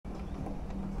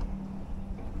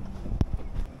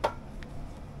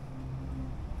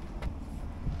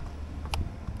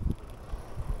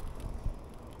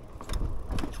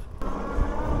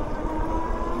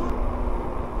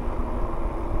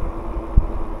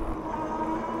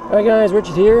Alright guys,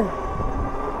 Richard here.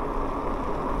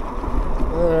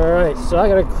 Alright, so I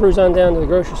gotta cruise on down to the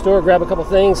grocery store, grab a couple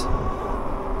things.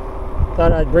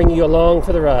 Thought I'd bring you along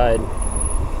for the ride. I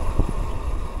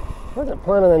wasn't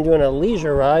planning on doing a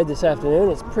leisure ride this afternoon.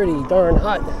 It's pretty darn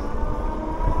hot.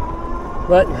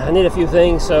 But I need a few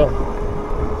things, so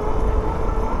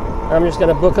I'm just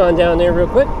gonna book on down there real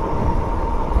quick.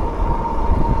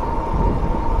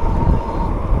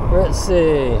 Let's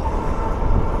see.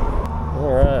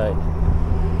 Alright.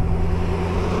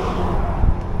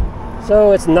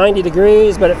 So it's 90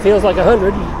 degrees, but it feels like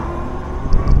 100.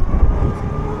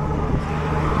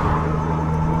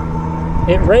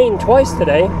 It rained twice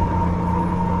today.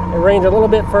 It rained a little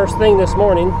bit first thing this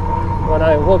morning when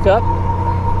I woke up.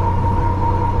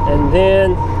 And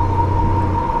then,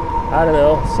 I don't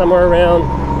know, somewhere around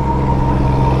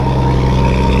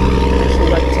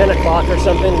like 10 o'clock or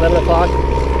something, 11 o'clock,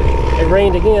 it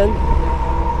rained again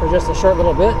for just a short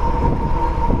little bit.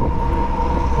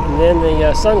 And then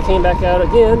the sun came back out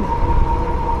again.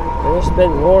 And it's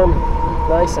been warm,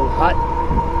 nice and hot.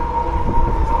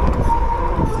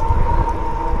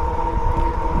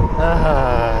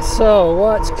 So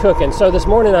what's cooking? So this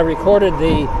morning I recorded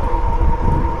the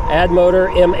Motor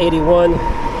M81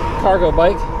 cargo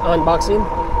bike unboxing.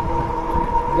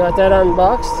 Got that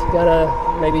unboxed. Gotta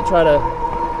maybe try to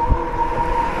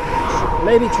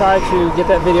get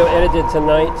that video edited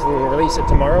tonight and release it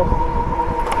tomorrow.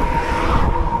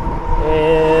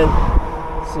 And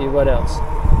let's see what else.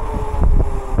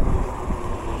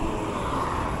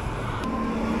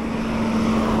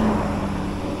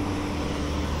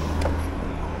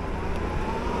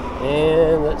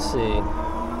 And let's see.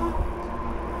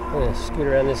 I'm gonna scoot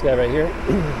around this guy right here.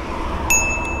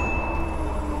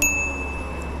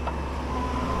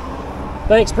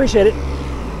 Thanks, appreciate it.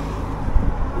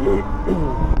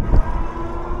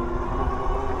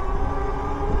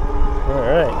 All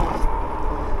right.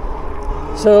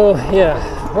 So yeah,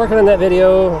 working on that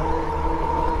video.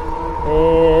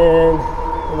 And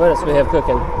what else do we have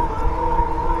cooking?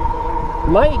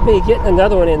 Might be getting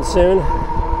another one in soon.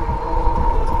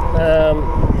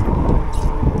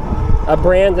 A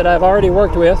brand that I've already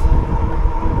worked with.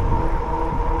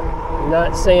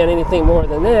 Not saying anything more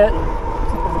than that.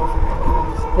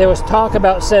 There was talk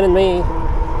about sending me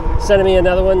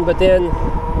another one, but then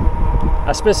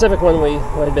a specific one we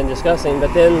had been discussing,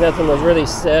 but then nothing was really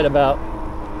said about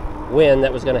when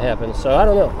that was going to happen. So I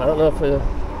don't know. I don't know if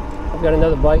I've got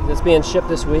another bike that's being shipped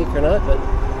this week or not, but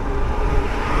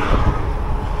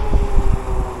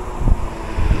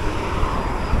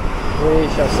we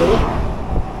shall see.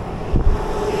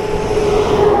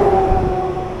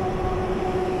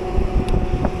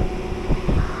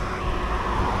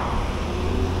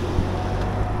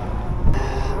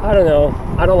 I don't know.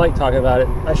 I don't like talking about it.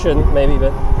 I shouldn't, maybe,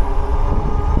 but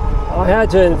I had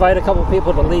to invite a couple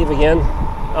people to leave again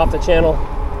off the channel.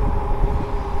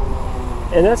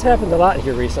 And that's happened a lot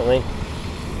here recently.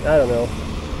 I don't know.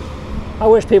 I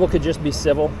wish people could just be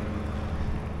civil.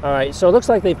 All right, so it looks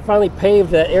like they finally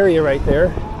paved that area right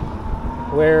there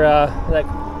where that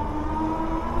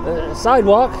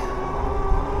sidewalk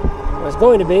was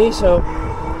going to be. So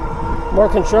more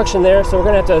construction there. So we're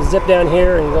gonna have to zip down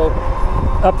here and go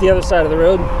up the other side of the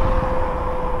road.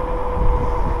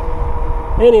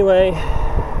 Anyway,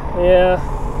 yeah.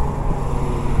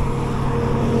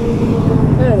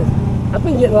 Man, I've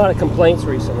been getting a lot of complaints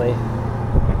recently.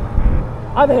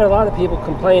 I've had a lot of people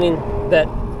complaining that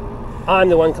I'm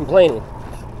the one complaining.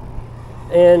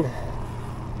 And,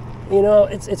 you know,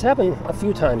 it's happened a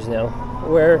few times now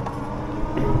where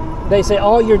they say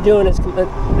all you're doing is,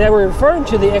 they were referring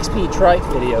to the XP trike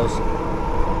videos.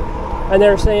 And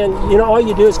they're saying, you know, all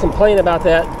you do is complain about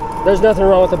that. There's nothing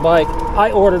wrong with the bike. I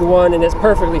ordered one and it's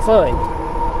perfectly fine.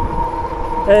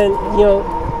 And, you know,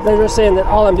 they're just saying that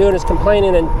all I'm doing is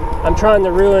complaining and I'm trying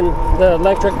to ruin the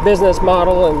electric business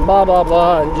model and blah, blah,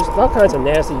 blah, and just all kinds of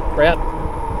nasty crap.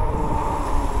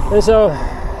 And so,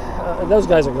 those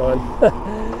guys are gone.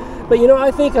 But, you know,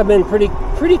 I think I've been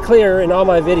pretty clear in all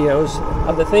my videos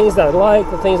of the things that I like,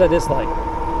 the things I dislike.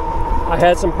 I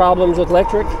had some problems with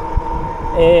Lectric.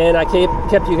 And I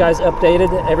kept you guys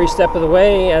updated every step of the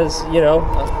way as, you know,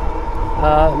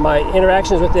 my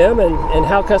interactions with them and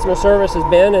how customer service has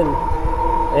been and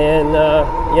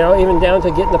you know, even down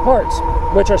to getting the parts,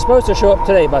 which are supposed to show up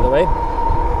today, by the way.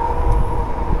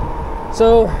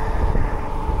 So,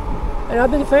 and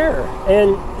I've been fair.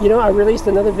 And, you know, I released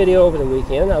another video over the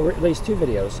weekend. I released 2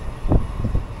 videos.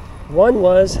 One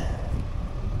was,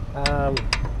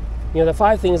 you know, the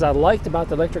 5 things I liked about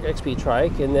the Lectric XP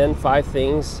trike, and then 5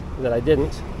 things that I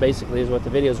didn't, basically, is what the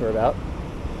videos were about.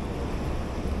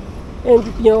 And,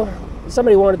 you know,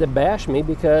 somebody wanted to bash me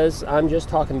because I'm just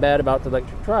talking bad about the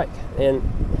electric trike. And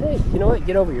hey, you know what?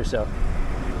 Get over yourself.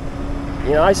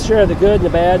 You know, I share the good and the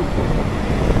bad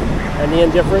and the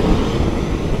indifferent.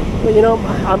 But you know,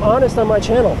 I'm honest on my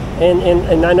channel,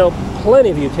 and I know plenty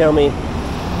of you tell me,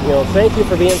 you know, thank you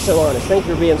for being so honest. Thank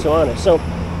you for being so honest. So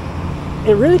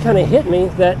it really kind of hit me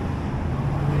that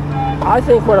I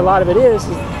think what a lot of it is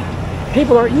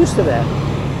people aren't used to that.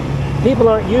 People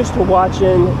aren't used to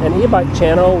watching an e-bike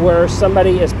channel where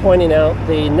somebody is pointing out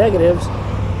the negatives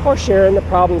or sharing the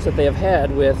problems that they have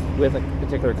had with a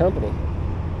particular company.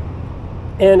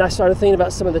 And I started thinking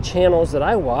about some of the channels that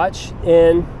I watch,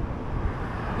 and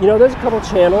you know, there's a couple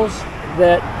channels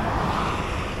that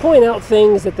point out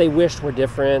things that they wished were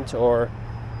different, or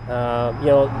you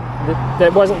know,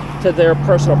 that wasn't to their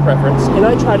personal preference. And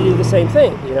I try to do the same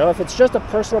thing. You know, if it's just a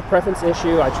personal preference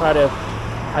issue, I try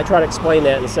to explain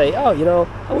that and say, oh, you know,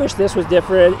 I wish this was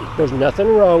different. There's nothing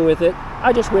wrong with it.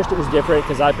 I just wished it was different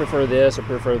because I prefer this or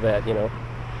prefer that, you know.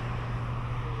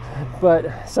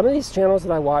 But some of these channels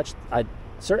that I watch, I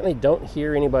certainly don't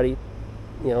hear anybody,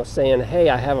 you know, saying, hey,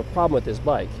 I have a problem with this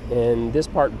bike and this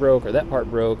part broke or that part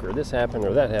broke or this happened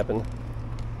or that happened.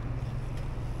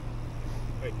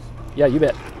 Thanks. Yeah, you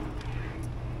bet.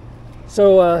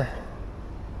 So,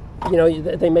 you know,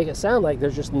 they make it sound like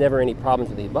there's just never any problems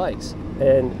with these bikes,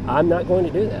 and I'm not going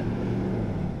to do that.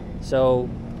 So,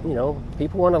 you know,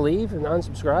 people want to leave and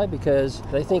unsubscribe because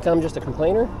they think I'm just a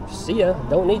complainer. See ya,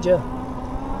 don't need ya.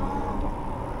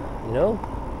 You know,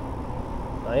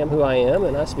 I am who I am,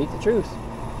 and I speak the truth.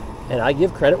 And I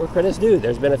give credit where credit's due.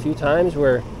 There's been a few times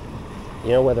where,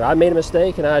 you know, whether I made a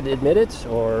mistake and I'd admit it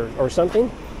or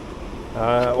something,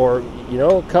 or, you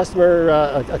know,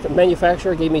 a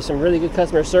manufacturer gave me some really good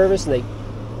customer service and they,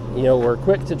 you know, were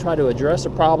quick to try to address a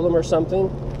problem or something.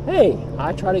 Hey,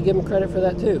 I try to give them credit for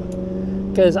that too.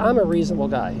 Because I'm a reasonable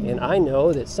guy, and I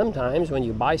know that sometimes when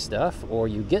you buy stuff or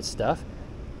you get stuff,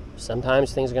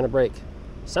 sometimes things are going to break.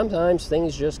 Sometimes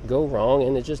things just go wrong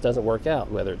and it just doesn't work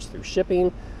out, whether it's through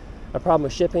shipping, a problem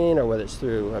with shipping, or whether it's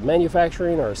through a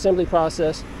manufacturing or assembly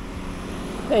process.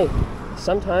 Hey,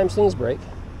 sometimes things break,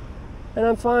 and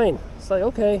I'm fine. It's like,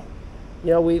 okay,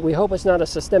 you know, we hope it's not a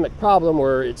systemic problem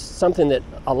where it's something that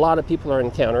a lot of people are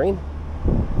encountering,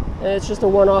 and it's just a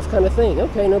one-off kind of thing.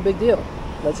 Okay, no big deal.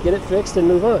 Let's get it fixed and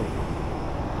move on.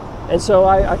 And so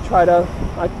I try to,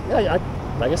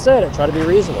 like I said, I try to be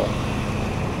reasonable.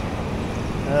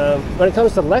 When it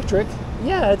comes to Lectric,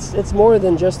 yeah, it's more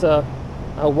than just a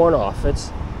one-off.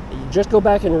 It's, you just go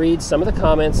back and read some of the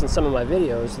comments in some of my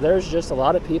videos. There's just a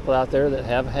lot of people out there that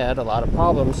have had a lot of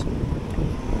problems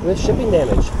with shipping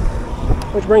damage,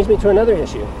 which brings me to another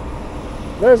issue.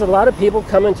 There's a lot of people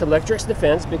coming to Lectric's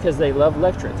defense because they love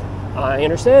Lectric. I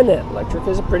understand that. Lectric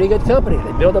is a pretty good company.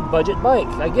 They build a budget bike.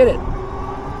 I get it.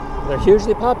 They're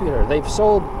hugely popular. They've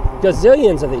sold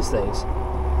gazillions of these things.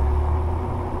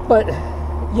 But,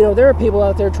 you know, there are people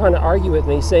out there trying to argue with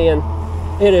me saying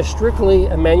it is strictly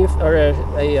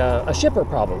a shipper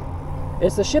problem.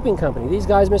 It's the shipping company. These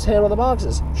guys mishandle the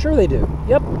boxes. Sure they do.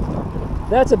 Yep.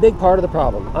 That's a big part of the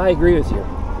problem. I agree with you.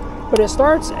 But it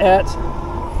starts at...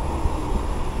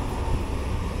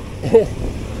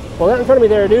 well, that in front of me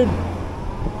there, dude.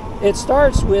 It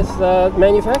starts with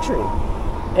manufacturing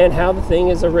and how the thing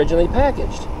is originally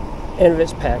packaged. And if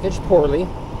it's packaged poorly,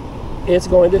 it's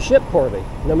going to ship poorly,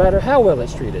 no matter how well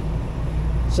it's treated.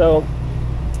 So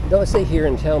don't sit here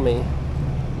and tell me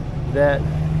that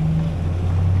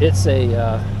it's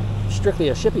a strictly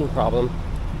a shipping problem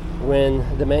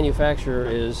when the manufacturer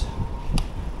is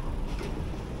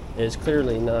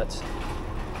clearly not,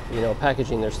 you know,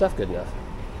 packaging their stuff good enough.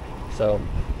 So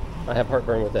I have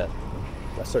heartburn with that.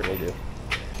 I certainly do.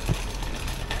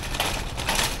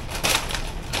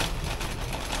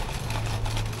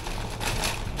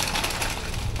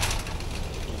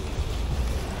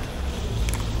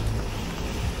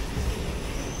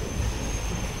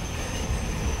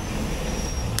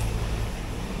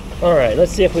 All right,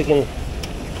 let's see if we can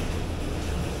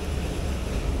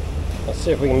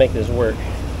make this work.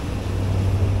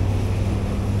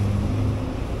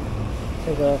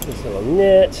 Take off this little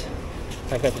net.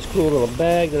 I got this cool little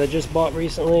bag that I just bought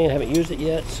recently. I haven't used it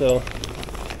yet, so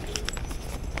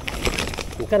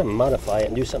I'm kind of modify it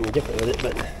and do something different with it,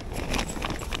 but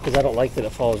because I don't like that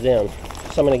it falls down.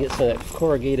 So I'm going to get some of that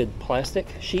corrugated plastic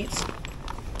sheets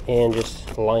and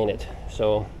just line it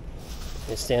so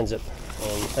it stands up.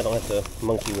 I don't have to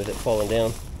monkey with it falling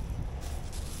down.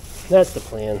 That's the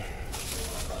plan.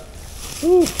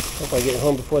 Ooh, hope I get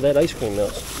home before that ice cream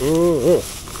melts.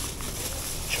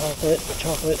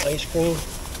 Chocolate ice cream,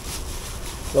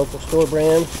 local store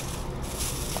brand.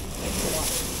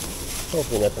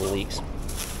 Hopefully nothing leaks.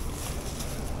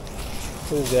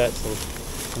 So we've got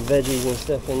some veggies and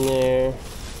stuff in there.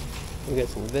 We've got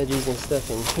some veggies and stuff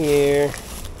in here.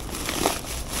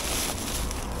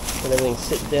 And everything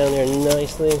sits down there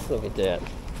nicely. Look at that.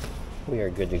 We are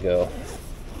good to go.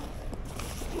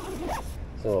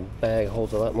 This little bag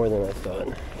holds a lot more than I thought.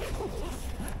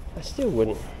 I still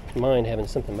wouldn't mind having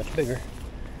something much bigger.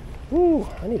 Ooh,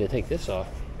 I need to take this off.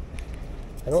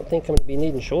 I don't think I'm going to be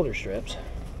needing shoulder straps.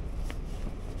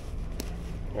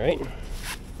 Alright.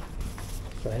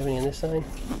 Do I have any on this side?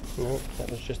 No, that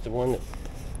was just the one that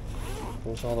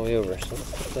goes all the way over. So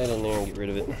let's put that in there and get rid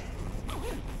of it.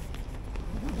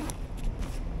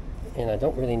 And I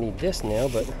don't really need this now,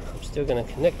 but I'm still going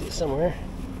to connect it somewhere.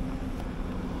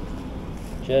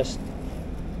 Just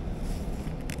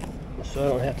so I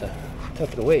don't have to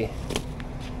tuck it away.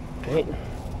 Right?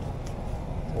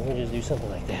 So we'll just do something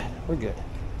like that. We're good.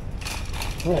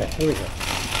 Alright, here we go.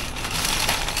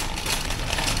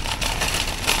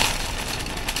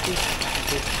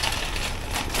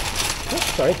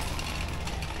 Oops, sorry.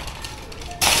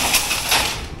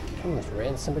 I almost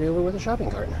ran somebody over with a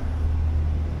shopping cart.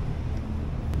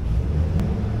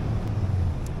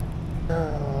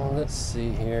 Let's see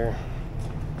here.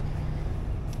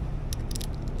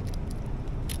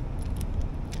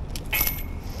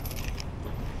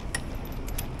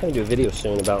 I'm going to do a video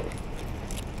soon about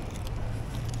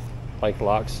bike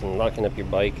locks and locking up your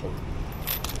bike and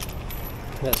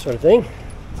that sort of thing.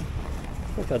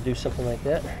 I think I'll do something like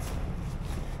that.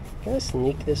 Can I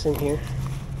sneak this in here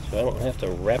so I don't have to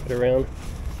wrap it around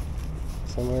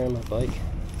somewhere on my bike?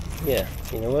 Yeah,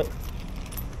 you know what?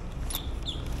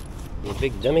 You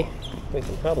big dummy. We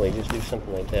can probably just do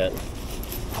something like that.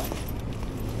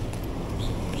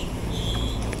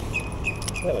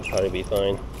 That would probably be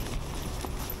fine.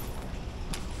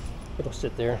 It'll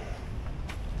sit there.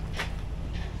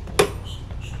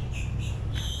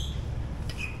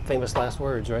 Famous last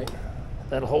words, right?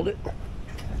 That'll hold it.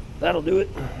 That'll do it.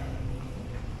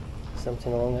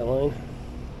 Something along that line.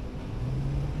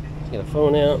 Let's get a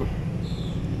phone out.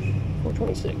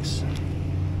 426.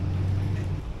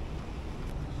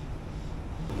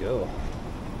 Go.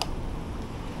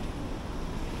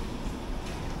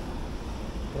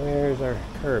 Where's our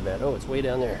curb at? Oh, it's way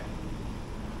down there.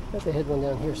 I bet they had one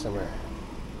down here somewhere.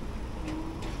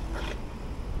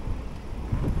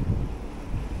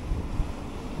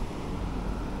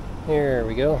 Here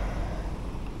we go.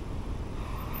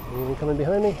 Anyone coming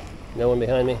behind me? No one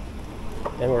behind me.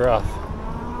 And we're off.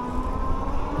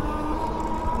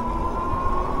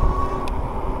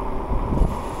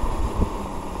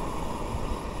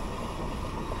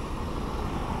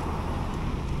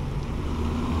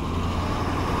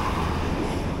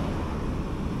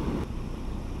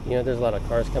 You know, there's a lot of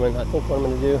cars coming. I think what I'm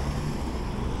going to do,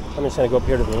 I'm just going to go up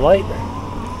here to the light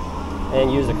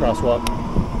and use the crosswalk.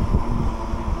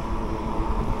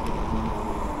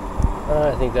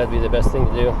 I think that'd be the best thing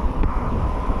to do.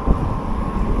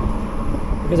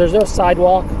 Because there's no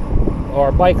sidewalk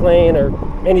or bike lane or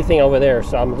anything over there.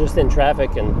 So I'm just in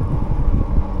traffic and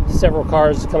several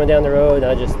cars coming down the road. And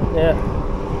I just,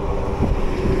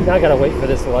 now I gotta wait for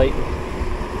this light.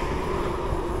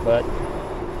 But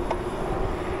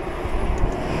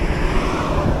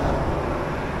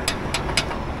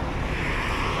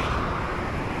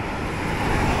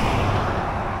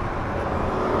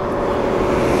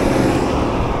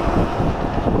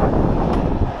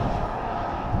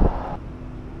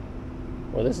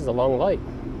this is a long light.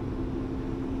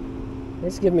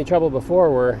 It's given me trouble before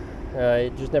where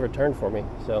it just never turned for me.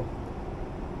 So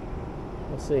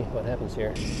let's see what happens here.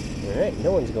 All right,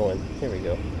 no one's going. Here we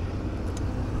go.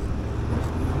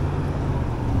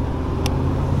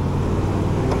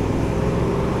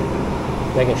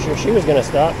 Making sure she was going to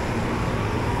stop.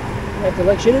 Acted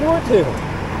like she didn't want to.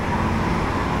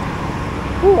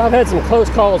 Ooh, I've had some close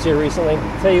calls here recently.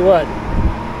 Tell you what,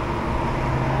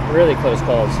 really close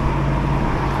calls.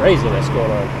 Craziness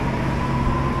going on.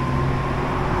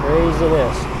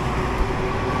 Craziness.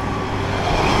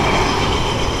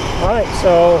 Alright,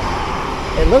 so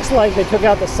it looks like they took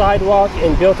out the sidewalk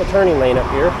and built a turning lane up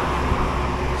here.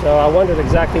 So I wondered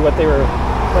exactly what they were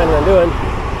planning on doing.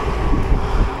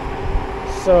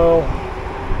 So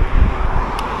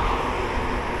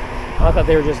I thought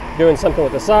they were just doing something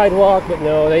with the sidewalk, but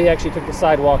no, they actually took the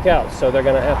sidewalk out. So they're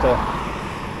going to have to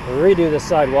redo the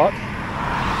sidewalk.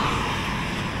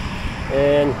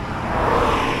 And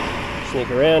sneak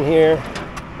around here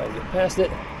if I can get past it.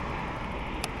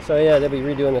 So yeah, they'll be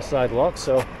redoing the sidewalk.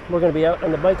 So we're going to be out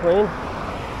on the bike lane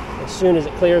as soon as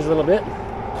it clears a little bit.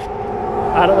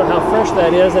 I don't know how fresh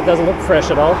that is. That doesn't look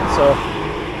fresh at all. So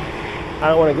I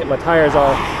don't want to get my tires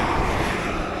all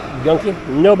gunky.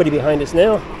 Nobody behind us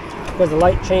now because the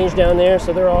light changed down there,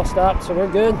 so they're all stopped, so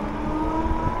we're good.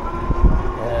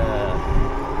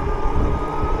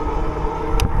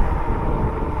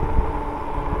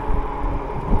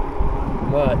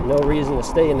 But no reason to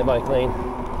stay in the bike lane.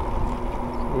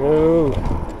 No.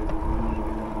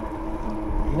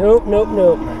 Nope, nope,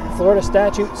 nope. Florida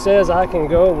statute says I can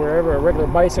go wherever a regular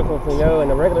bicycle can go,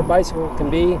 and a regular bicycle can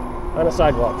be on a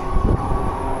sidewalk.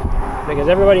 Because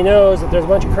everybody knows that there's a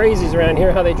bunch of crazies around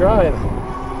here, how they drive.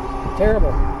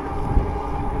 Terrible.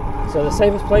 So the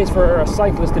safest place for a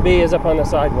cyclist to be is up on the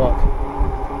sidewalk.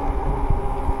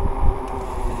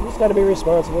 You just got to be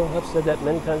responsible. I've said that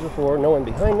many times before. No one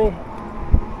behind me.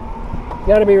 You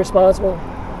got to be responsible.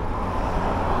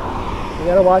 You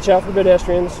got to watch out for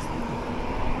pedestrians.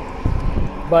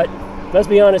 But let's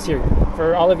be honest here.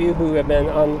 For all of you who have been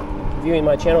viewing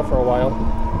my channel for a while,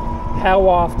 how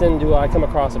often do I come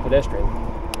across a pedestrian?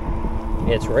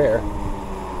 It's rare.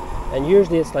 And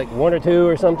usually it's like one or two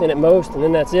or something at most, and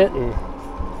then that's it, and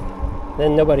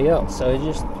then nobody else. So it's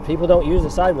just, people don't use the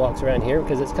sidewalks around here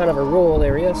because it's kind of a rural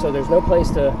area, so there's no place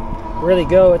to really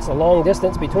go. It's a long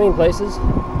distance between places.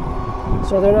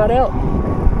 So they're not out.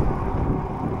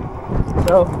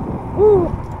 So, whoo,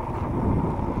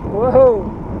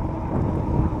 whoa!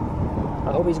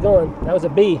 I hope he's gone. That was a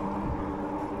bee.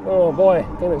 Oh boy,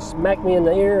 came and smacked me in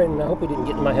the ear, and I hope he didn't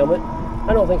get in my helmet.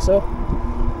 I don't think so.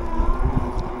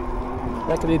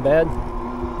 That could be bad.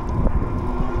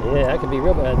 Yeah, that could be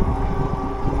real bad.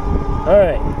 All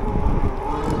right,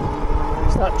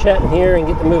 stop chatting here and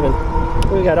get to moving.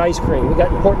 We got ice cream. We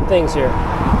got important things here.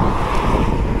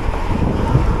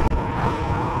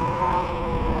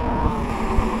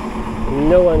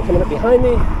 No one coming up behind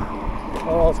me.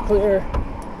 All's clear.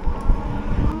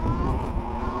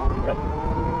 Right.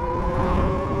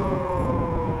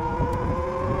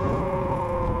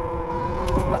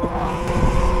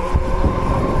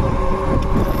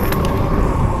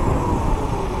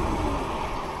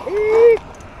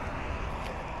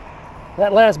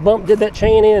 That last bump did that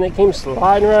chain in, it came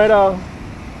sliding right off.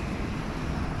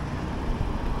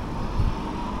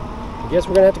 I guess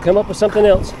we're gonna have to come up with something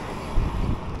else.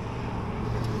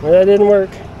 Well, that didn't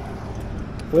work.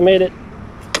 We made it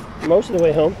most of the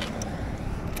way home,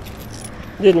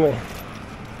 didn't we?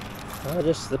 I'll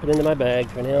just slip it into my bag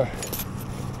for now.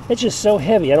 It's just so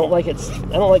heavy. I don't like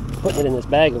putting it in this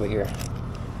bag over here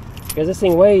because this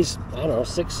thing weighs, I don't know,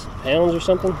 6 pounds or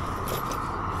something.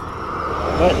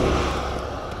 But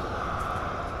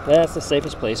that's the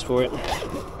safest place for it,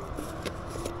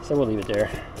 so we'll leave it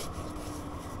there.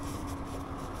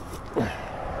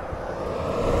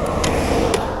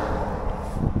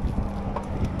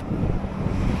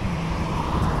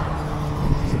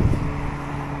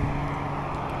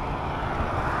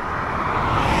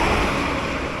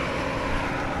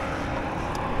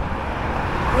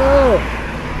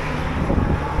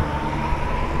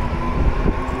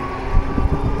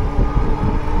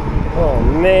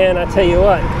 Man, I tell you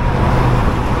what.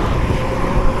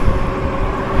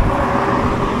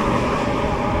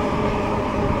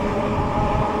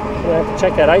 I'm gonna have to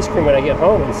check that ice cream when I get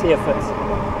home and see if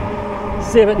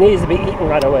it needs to be eaten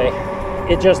right away.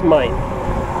 It just might.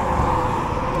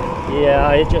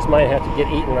 Yeah, it just might have to get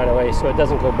eaten right away so it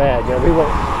doesn't go bad. You know,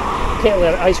 can't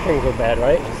let ice cream go bad,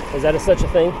 right? Is that such a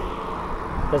thing?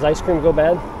 Does ice cream go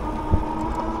bad?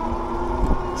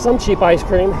 Some cheap ice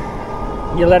cream,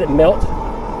 you let it melt.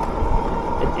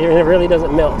 It really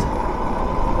doesn't melt.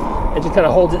 It just kind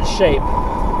of holds its shape.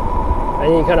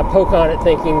 And you kind of poke on it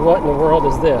thinking, what in the world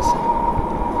is this?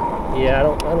 Yeah, I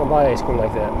don't buy ice cream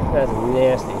like that. That's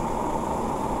nasty.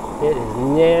 It is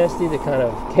nasty, the kind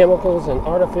of chemicals and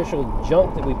artificial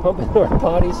junk that we pump into our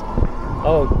bodies.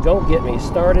 Oh, don't get me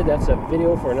started. That's a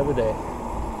video for another day.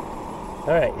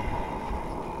 All right.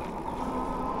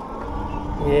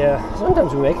 Yeah,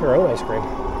 sometimes we make our own ice cream.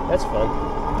 That's fun.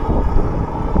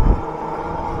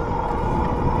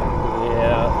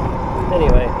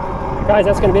 Anyway, guys,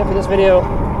 that's going to be it for this video.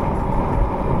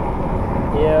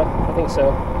 Yeah, I think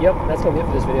so. Yep, that's going to be it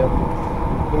for this video.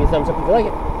 Give me a thumbs up if you like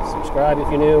it. Subscribe if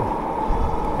you're new.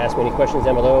 Ask me any questions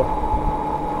down below.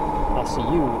 I'll see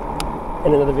you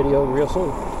in another video real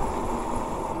soon.